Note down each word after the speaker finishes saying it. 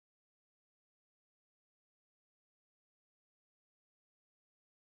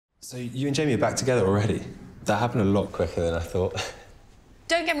So you and Jamie are back together already? That happened a lot quicker than I thought.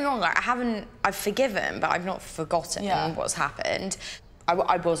 Don't get me wrong, like, I've forgiven, but I've not forgotten what's happened.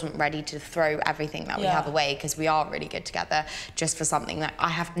 I wasn't ready to throw everything that we have away, because we are really good together, just for something that I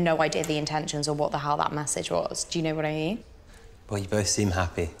have no idea the intentions or what the hell that message was. Do you know what I mean? Well, you both seem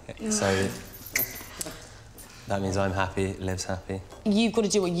happy, so that means I'm happy, Liv's happy. You've got to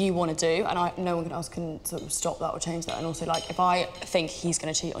do what you want to do, and no one else can sort of stop that or change that. And also, like, if I think he's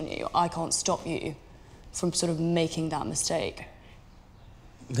going to cheat on you, I can't stop you from sort of making that mistake.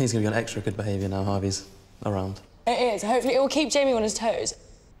 He's going to be on extra good behaviour now Harvey's around. It is. Hopefully, it will keep Jamie on his toes.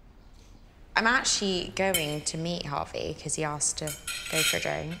 I'm actually going to meet Harvey because he asked to go for a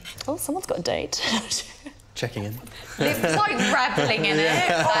drink. Oh, someone's got a date. Checking in. Liv's like revelling in it.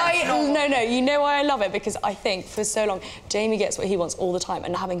 No, you know why I love it? Because I think for so long, Jamie gets what he wants all the time,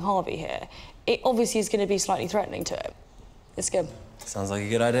 and having Harvey here, it obviously is going to be slightly threatening to him. It's good. Sounds like a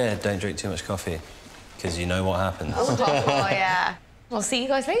good idea. Don't drink too much coffee, because you know what happens. Oh, yeah. We'll see you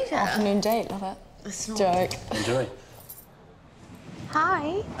guys later. Afternoon date, love it. It's not... Joke. Enjoy.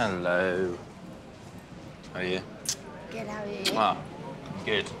 Hi. Hello. How are you? Good, how are you? Ah,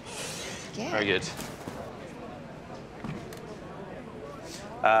 good. Good. Very good.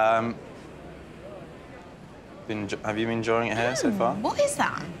 Have you been enjoying it here so far? What is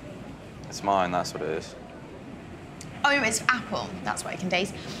that? It's mine, that's what it is. Oh, it's apple. That's what I can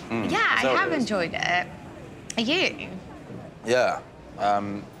taste. Yeah, is I that what have it is? enjoyed it. Are you? Yeah.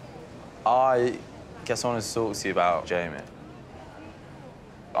 I guess I wanted to talk to you about Jamie.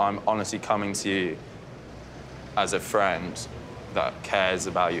 I'm honestly coming to you as a friend that cares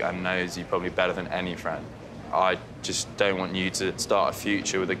about you and knows you probably better than any friend. I just don't want you to start a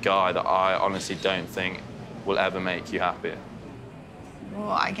future with a guy that I honestly don't think will ever make you happy. Well,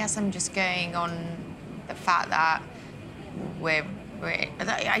 I guess I'm just going on the fact that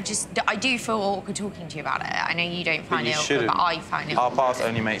I do feel awkward talking to you about it. I know you don't find it awkward, but I find it awkward. Our path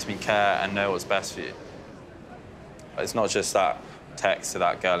only makes me care and know what's best for you. It's not just that text to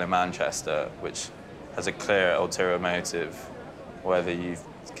that girl in Manchester, which has a clear ulterior motive, whether you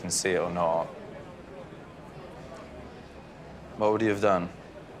can see it or not. What would you have done?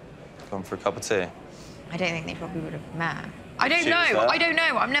 Gone for a cup of tea? I don't think they probably would have met. I don't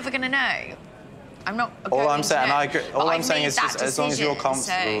know. I'm never going to know. I'm not. All I'm saying, know, I agree. All I'm saying is, just as long as you're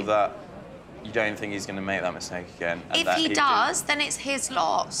comfortable so... that you don't think he's going to make that mistake again. And if that he does, then it's his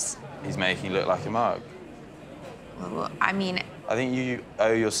loss. He's making you look like a mug. Well, I mean... I think you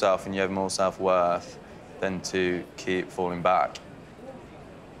owe yourself and you have more self-worth than to keep falling back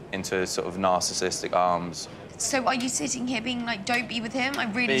into sort of narcissistic arms. So are you sitting here being like, don't be with him? I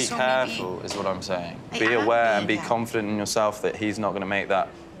really Be careful, is what I'm saying. Be aware and be confident in yourself that he's not going to make that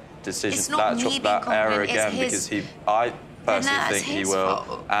decision, that error again, because I personally think he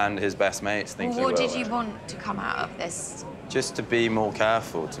will, and his best mates think he will. What did you want to come out of this? Just to be more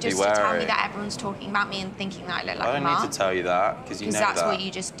careful, to be wary. Just to tell me that everyone's talking about me and thinking that I look like a I don't need to tell you that, because you know that. Because that's what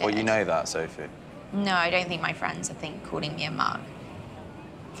you just did. Well, you know that, Sophie. No, I don't think my friends are calling me a mug.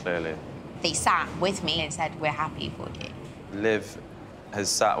 Clearly. They sat with me and said, we're happy for you. Liv has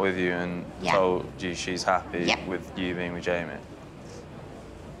sat with you and told you she's happy with you being with Jamie.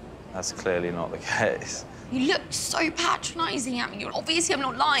 That's clearly not the case. You looked so patronising at me. Obviously, I'm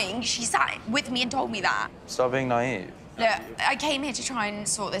not lying. She sat with me and told me that. Stop being naive. Look, I came here to try and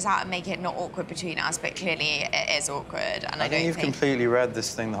sort this out and make it not awkward between us, but clearly it is awkward, and I don't think... you've completely read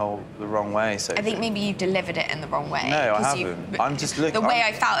this thing the wrong way, Sophie. I think maybe you've delivered it in the wrong way. No, I haven't. I'm just looking... The way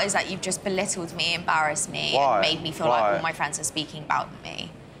I felt is that you've just belittled me, embarrassed me, and made me feel like all my friends are speaking about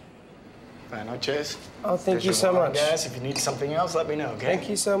me. Fair enough, cheers. Oh, thank you so much. Guys, if you need something else, let me know, okay? Thank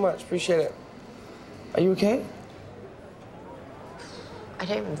you so much. Appreciate it. Are you okay? I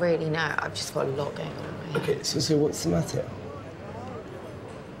don't really know. I've just got a lot going on in my head. Okay, so what's the matter?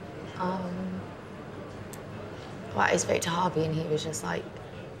 Well, I spoke to Harvey and he was just like,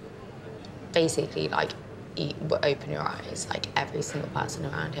 basically like, open your eyes. Like every single person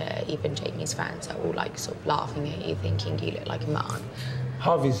around here, even Jamie's friends, are all like sort of laughing at you, thinking you look like a mug.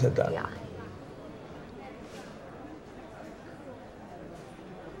 Harvey said that? Yeah.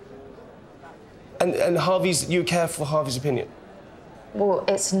 And Harvey's, you care for Harvey's opinion? Well,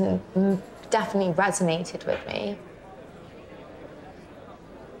 it's definitely resonated with me.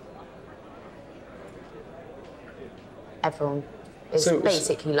 Everyone is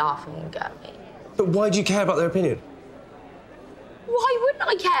basically laughing at me. But why do you care about their opinion? Why wouldn't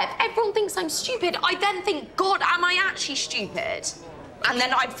I care? If everyone thinks I'm stupid, I then think, God, am I actually stupid? And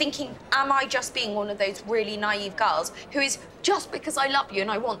then I'm thinking, am I just being one of those really naive girls who is, just because I love you and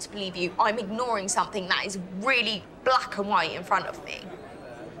I want to believe you, I'm ignoring something that is really black and white in front of me?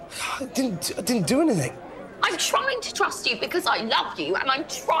 I didn't do anything. I'm trying to trust you because I love you, and I'm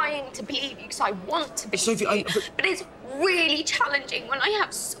trying to believe you because I want to believe Sophie, you. But it's really challenging when I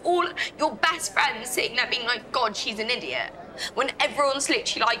have all your best friends sitting there being like, God, she's an idiot. When everyone's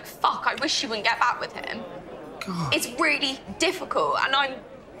literally like, fuck, I wish she wouldn't get back with him. God. It's really difficult, and I'm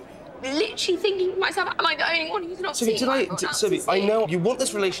literally thinking to myself, am I the only one who's not seeing what Sophie, I know you want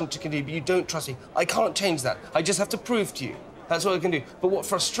this relation to continue, but you don't trust me. I can't change that. I just have to prove to you. That's what I can do. But what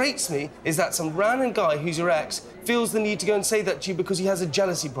frustrates me is that some random guy who's your ex feels the need to go and say that to you because he has a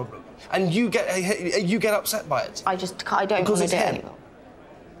jealousy problem, and you get upset by it. I don't want to do it anymore.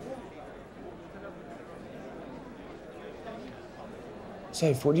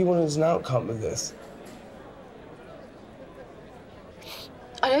 Soph, what do you want as an outcome of this?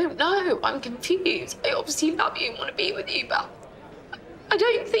 I don't know. I'm confused. I obviously love you and want to be with you, but I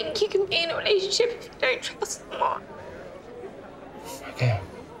don't think you can be in a relationship if you don't trust someone. Okay.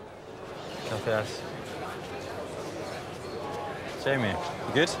 Confess. Jamie,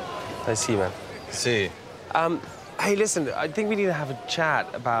 you good? Nice to see you, man. See you. Hey, listen, I think we need to have a chat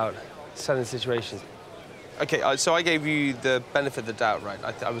about certain situations. Okay, so I gave you the benefit of the doubt, right?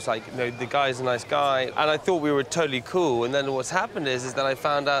 I was like, you know, the guy's a nice guy, and I thought we were totally cool. And then what's happened is that I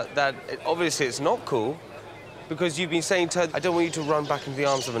found out that obviously it's not cool, because you've been saying to her, I don't want you to run back into the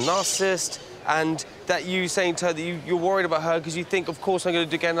arms of a narcissist, and that you saying to her that you're worried about her because you think, of course, I'm going to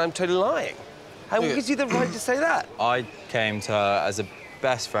do it again, and I'm totally lying. And what gives you the right to say that? I came to her as a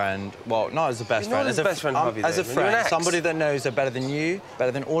best friend. Well, not as a best friend. As a best friend, Harvey, as a though. You're an friend, ex. somebody that knows her better than you,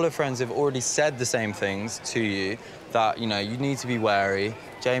 better than all her friends have already said the same things to you, that, you know, you need to be wary.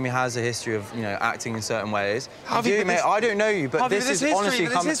 Jamie has a history of, you know, acting in certain ways. Harvey, mate, I don't know you, but Harvey, this is honestly...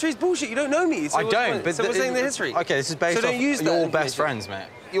 This history's bullshit. You don't know me. So I don't, but... So we're saying the history. OK, this is based off your best friends, mate.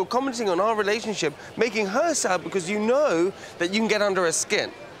 You're commenting on our relationship, making her sad because you know that you can get under her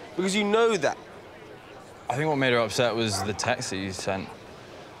skin. Because you know that. I think what made her upset was the text that you sent.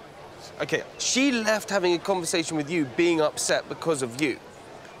 OK, she left having a conversation with you being upset because of you.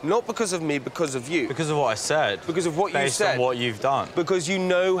 Not because of me, because of you. Because of what I said. Because of what you said. Based on what you've done. Because you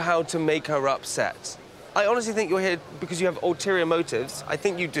know how to make her upset. I honestly think you're here because you have ulterior motives. I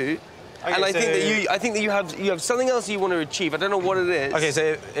think you do. Okay, and I so... think that you have something else you want to achieve. I don't know what it is. OK,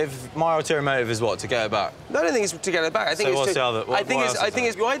 so if my ulterior motive is what, to get her back? No, I don't think it's to get her back. I think so it's what's to, the other... I think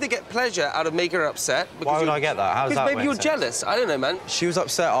it's you either get pleasure out of making her upset. Why would I get that? How does that Because maybe you're make sense? jealous. I don't know, man. She was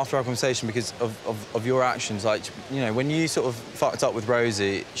upset after our conversation because of your actions. Like, you know, when you sort of fucked up with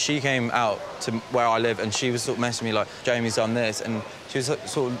Rosie, she came out to where I live and she was sort of messaging me like, Jamie's done this, and she was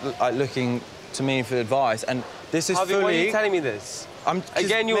sort of like looking to me for advice. And this is Harvey, fully... why are you telling me this?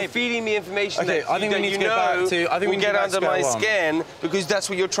 Again, you're feeding me information okay, that I think we need to get back to... I think we get under my skin because that's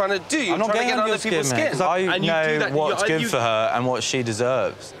what you're trying to do. You're I'm not trying to get under people's skin. Because I know what's good for her and what she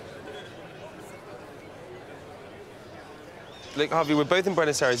deserves. Look, Harvey, we're both in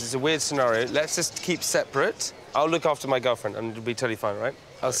Buenos Aires. It's a weird scenario. Let's just keep separate. I'll look after my girlfriend and it'll be totally fine, right?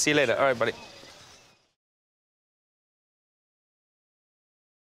 I'll see you later. All right, buddy.